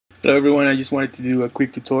Hello everyone, I just wanted to do a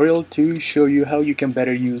quick tutorial to show you how you can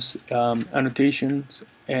better use annotations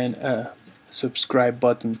and a subscribe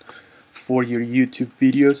button for your YouTube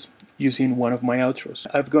videos using one of my outros.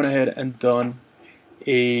 I've gone ahead and done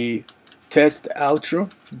a test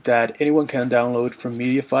outro that anyone can download from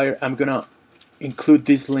Mediafire. I'm gonna include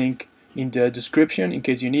this link in the description in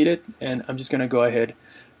case you need it, and I'm just gonna go ahead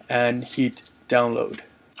and hit download.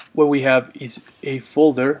 What we have is a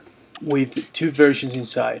folder with two versions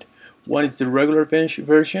inside. One is the regular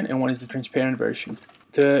version and one is the transparent version.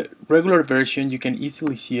 The regular version, you can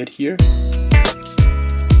easily see it here.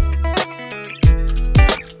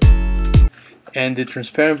 And the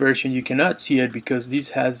transparent version, you cannot see it because this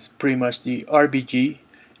has pretty much the RGB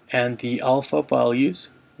and the alpha values,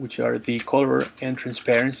 which are the color and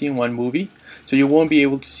transparency in one movie. So you won't be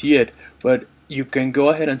able to see it, but you can go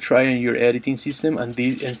ahead and try in your editing system and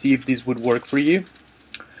see if this would work for you.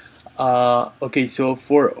 Okay, so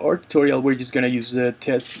for our tutorial we're just gonna use the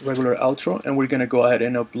test regular outro, and we're gonna go ahead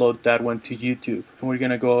and upload that one to YouTube, and we're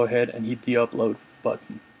gonna go ahead and hit the upload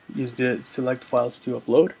button. Use the select files to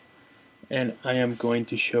upload, and I am going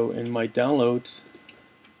to show in my downloads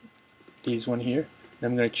this one here, and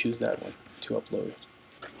I'm gonna choose that one to upload it.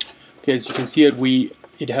 Okay, as you can see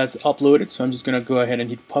it has uploaded, so I'm just gonna go ahead and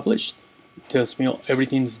hit publish. It tells me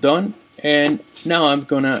everything's done, and now I'm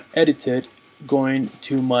gonna edit it going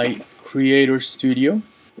to my Creator Studio.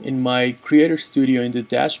 In my Creator Studio in the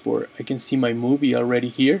dashboard, I can see my movie already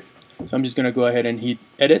here. So I'm just gonna go ahead and hit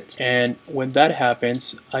edit, and when that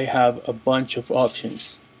happens I have a bunch of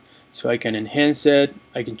options. So I can enhance it,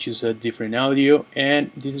 I can choose a different audio,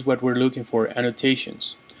 and this is what we're looking for,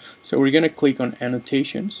 annotations. So we're gonna click on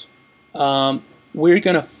annotations. We're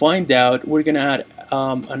gonna add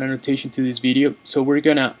an annotation to this video. So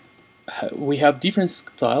we have different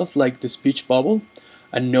styles like the speech bubble,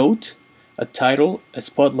 a note, a title, a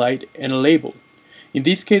spotlight, and a label. In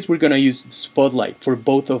this case we're gonna use the spotlight for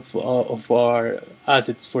both of our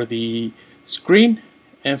assets, for the screen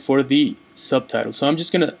and for the subtitle. So I'm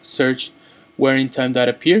just gonna search where in time that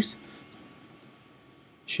appears.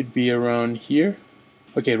 Should be around here.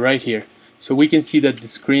 Okay, right here. So we can see that the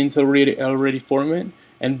screen's already formed,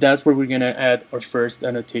 and that's where we're gonna add our first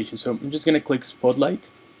annotation. So I'm just gonna click spotlight,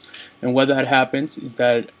 and what that happens is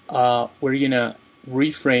that we're gonna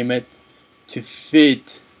reframe it to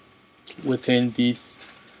fit within this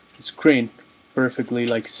screen perfectly,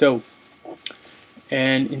 like so.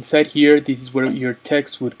 And inside here, this is where your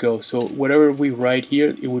text would go. So whatever we write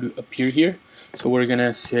here, it would appear here. So we're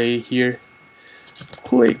gonna say here,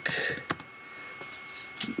 click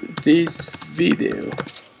this video,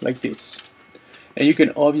 like this. And you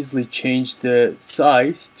can obviously change the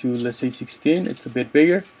size to, let's say, 16. It's a bit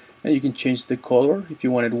bigger. And you can change the color if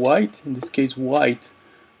you want it white. In this case white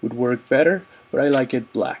would work better, but I like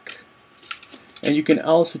it black. And you can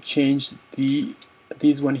also change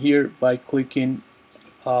this one here by clicking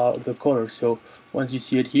the color. So once you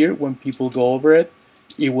see it here, when people go over it,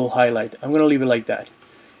 it will highlight. I'm gonna leave it like that,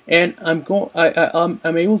 and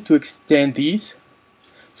I'm able to extend these.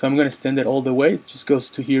 So I'm gonna extend it all the way. It just goes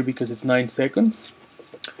to here because it's 9 seconds,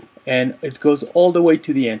 and it goes all the way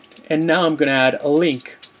to the end. And now I'm gonna add a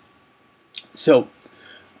link. So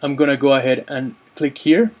I'm gonna go ahead and click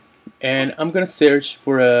here, and I'm gonna search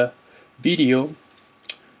for a video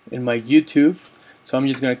in my YouTube. So I'm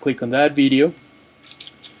just gonna click on that video,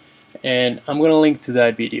 and I'm gonna link to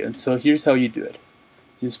that video. And so here's how you do it.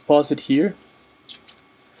 Just pause it here,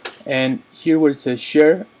 and here where it says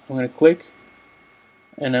share, I'm gonna click,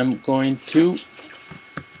 and I'm going to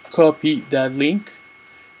copy that link.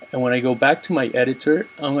 And when I go back to my editor,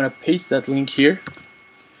 I'm gonna paste that link here.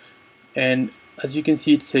 And as you can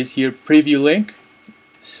see, it says here preview link.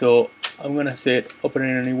 So I'm gonna say open it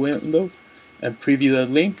in any window and preview that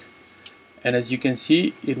link. And as you can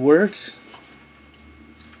see, it works,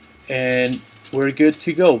 and we're good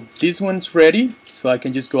to go. This one's ready, so I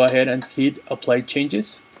can just go ahead and hit apply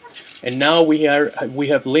changes. And now we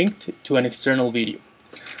have linked to an external video.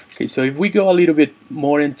 Okay, so if we go a little bit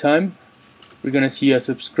more in time, we're gonna see a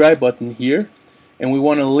subscribe button here, and we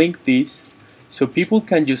want to link this so people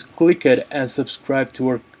can just click it and subscribe to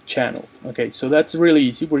our channel. Okay, so that's really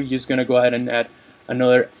easy. We're just gonna go ahead and add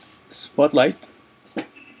another spotlight.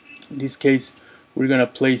 In this case, we're gonna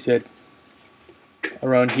place it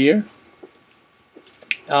around here.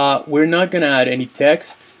 We're not gonna add any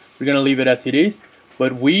text. We're gonna leave it as it is,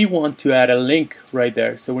 but we want to add a link right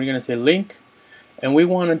there. So we're gonna say link, and we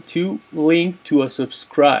want to link to a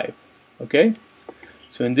subscribe. Okay,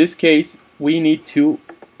 so in this case we need to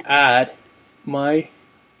add my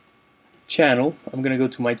channel. I'm gonna go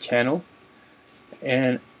to my channel,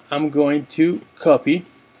 and I'm going to copy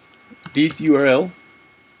this URL,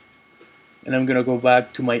 and I'm gonna go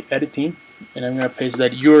back to my editing, and I'm gonna paste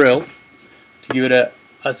that URL to give it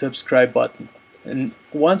a subscribe button. And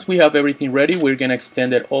once we have everything ready, we're gonna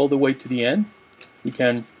extend it all the way to the end. We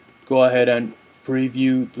can go ahead and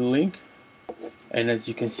preview the link, and as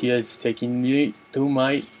you can see, it's taking me to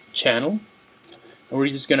my channel. And we're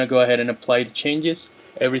just gonna go ahead and apply the changes.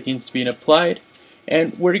 Everything's been applied,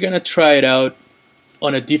 and we're gonna try it out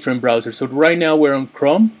on a different browser. So right now we're on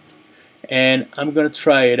Chrome, and I'm gonna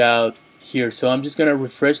try it out here. So I'm just gonna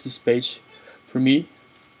refresh this page for me,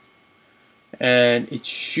 and it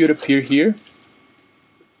should appear here,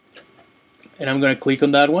 and I'm gonna click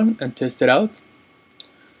on that one and test it out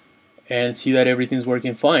and see that everything's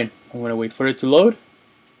working fine. I'm gonna wait for it to load,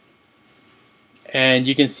 and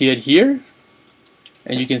you can see it here,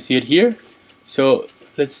 and you can see it here. So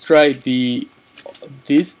let's try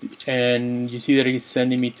this, and you see that it's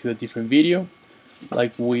sending me to a different video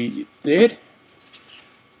like we did.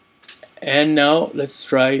 And now let's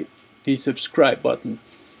try the subscribe button,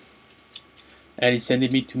 and it's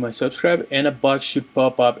sending me to my subscribe, and a box should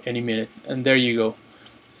pop up any minute, and there you go.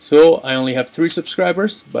 So I only have 3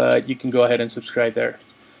 subscribers, but you can go ahead and subscribe there.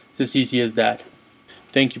 It's as easy as that.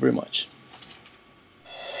 Thank you very much.